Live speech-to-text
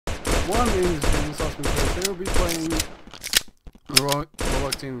what I'm doing is doing this awesome because they will be playing the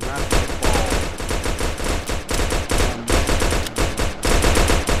Roblox team Rapid Ball.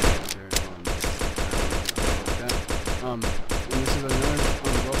 And this is another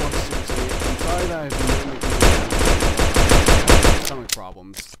Roblox series. I'm sorry that I've been making stomach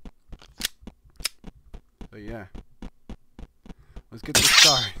problems. But yeah. Let's get this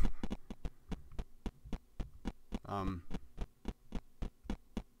started.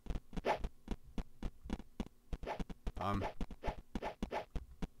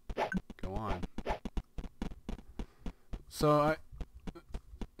 Go on. So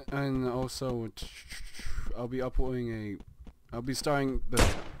and also I'll be uploading I'll be starting the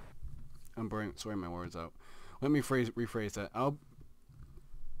I'm sorry my words out. Let me rephrase that.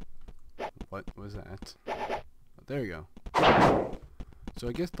 What was that? Oh, there you go. So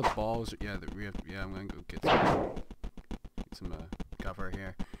I guess the balls, yeah, I'm gonna go get some cover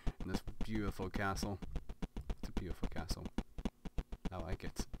here in this beautiful castle. It's a beautiful castle. I like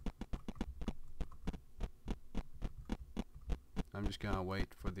it. I'm just gonna wait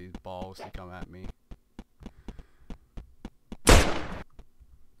for these balls to come at me.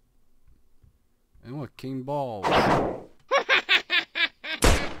 And look, king balls. That's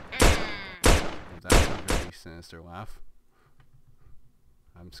a very sinister laugh.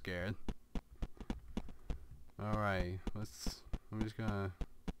 I'm scared. Alright, I'm just gonna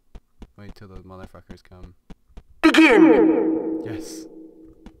wait till those motherfuckers come. Begin! Yes.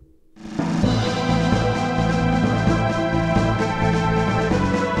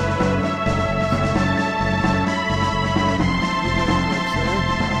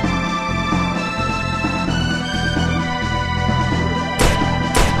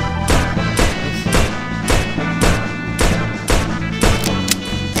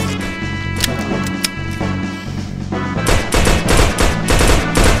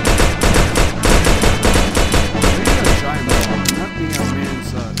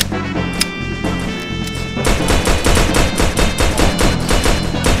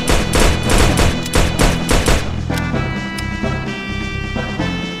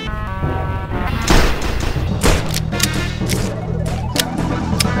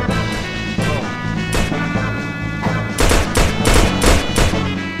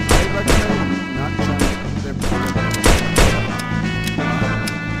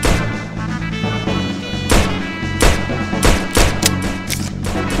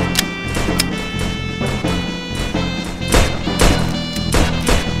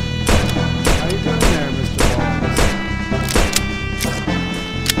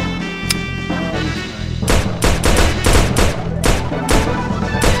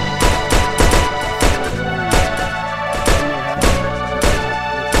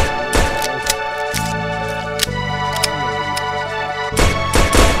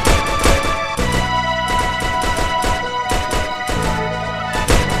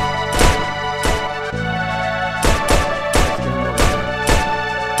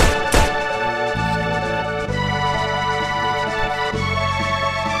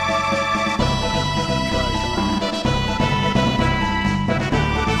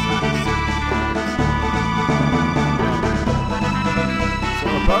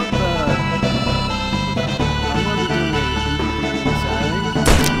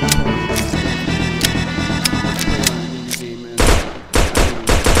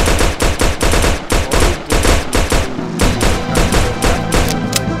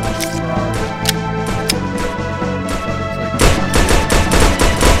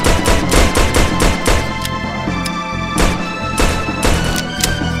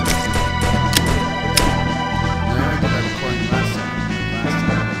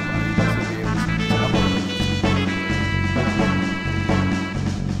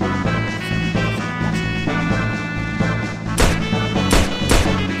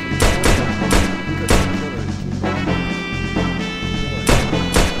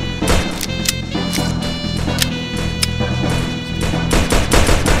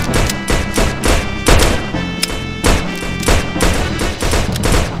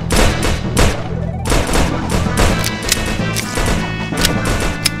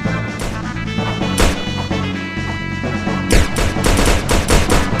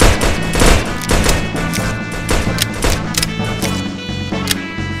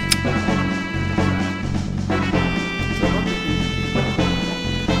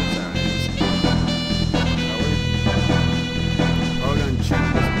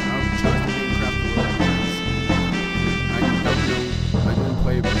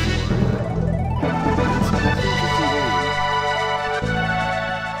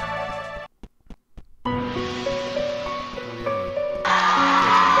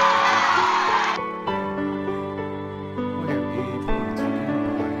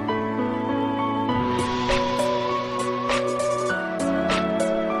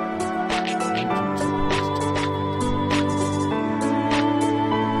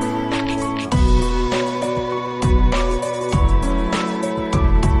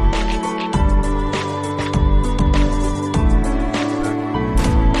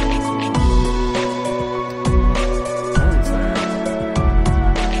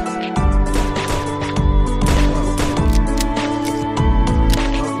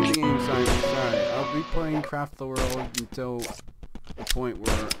 Minecraft the world until the point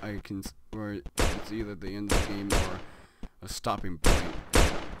where where it's either the end of the game or a stopping point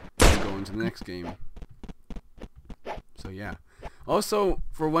and go into the next game. So yeah. Also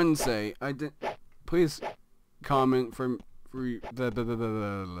for Wednesday, please comment for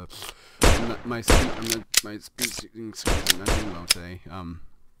my speaking skills are not doing well today.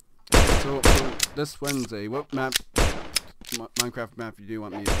 So for this Wednesday, what Minecraft map do you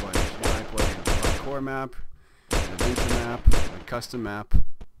want me to play? Should I play a hardcore map, an adventure map, a custom map?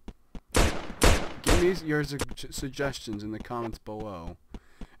 Give me your suggestions in the comments below,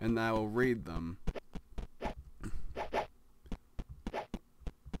 and I will read them.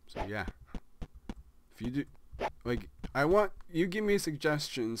 So yeah, if you do, like, I want you give me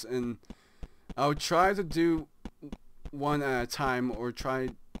suggestions, and I'll try to do one at a time, or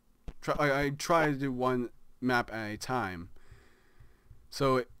I try to do one map at a time.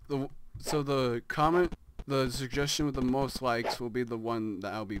 So the suggestion with the most likes will be the one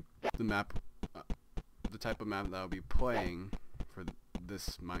that I'll be the type of map that I'll be playing for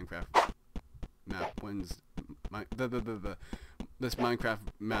this Minecraft map this Minecraft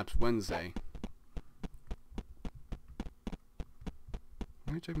maps Wednesday.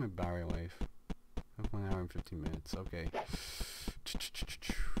 Let me check my battery life. I have 1 hour and 15 minutes. Okay.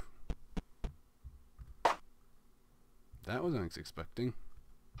 That was unexpected.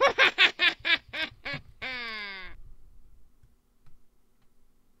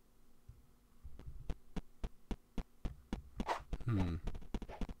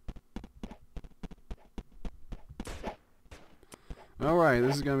 Alright,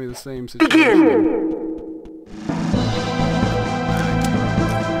 this is gonna be the same situation.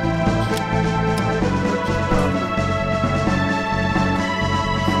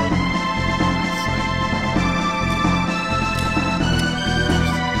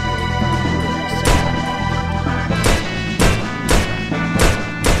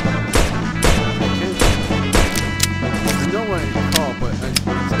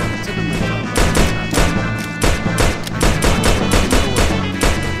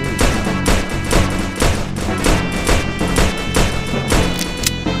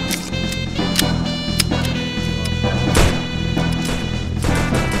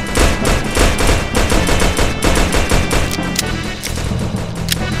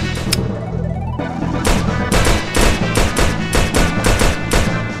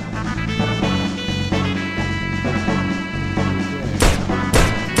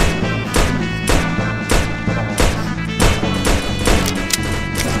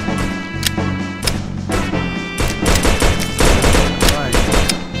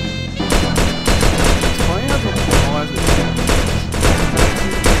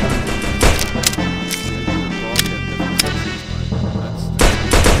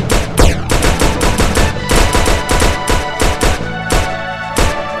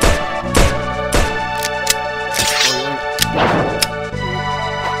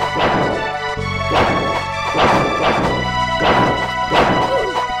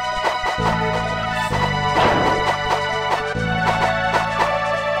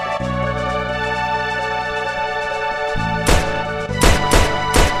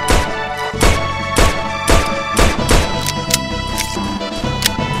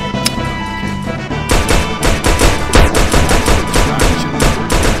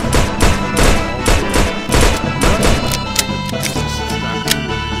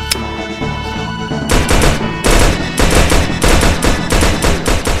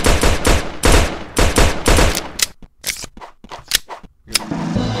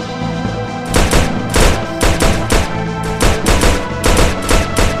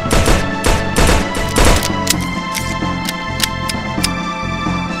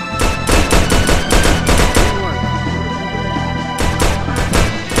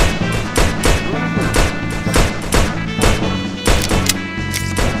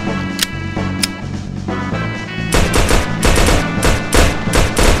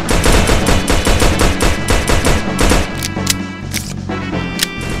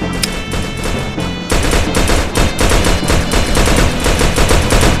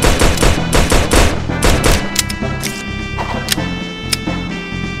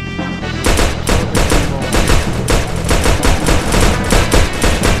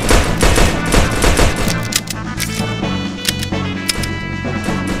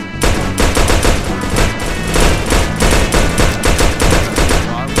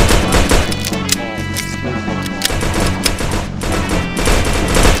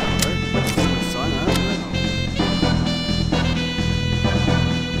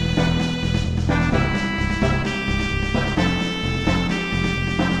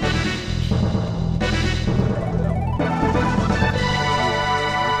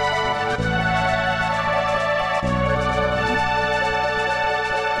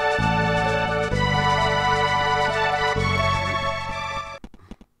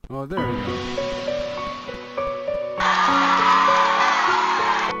 there we go.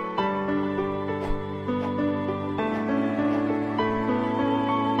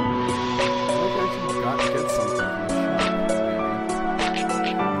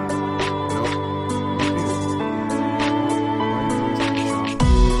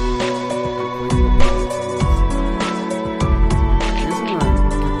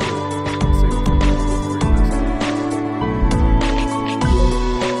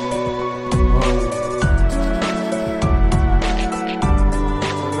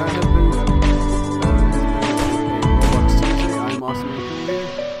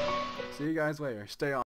 See you guys later. Stay on.